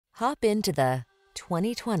Hop into the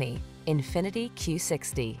 2020 INFINITI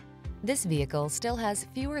Q60. This vehicle still has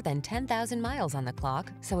fewer than 10,000 miles on the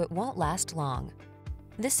clock, so it won't last long.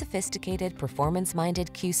 This sophisticated,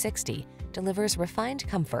 performance-minded Q60 delivers refined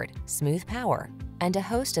comfort, smooth power, and a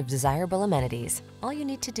host of desirable amenities. All you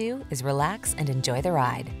need to do is relax and enjoy the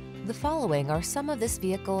ride. The following are some of this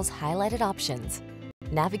vehicle's highlighted options: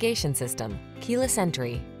 navigation system, keyless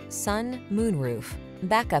entry, sun, moonroof,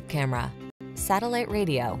 backup camera, satellite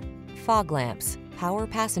radio, fog lamps, power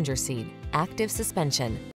passenger seat, active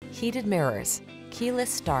suspension, heated mirrors, keyless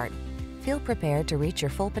start. Feel prepared to reach your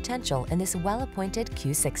full potential in this well-appointed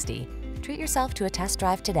Q60. Treat yourself to a test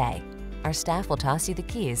drive today. Our staff will toss you the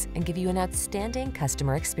keys and give you an outstanding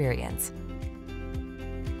customer experience.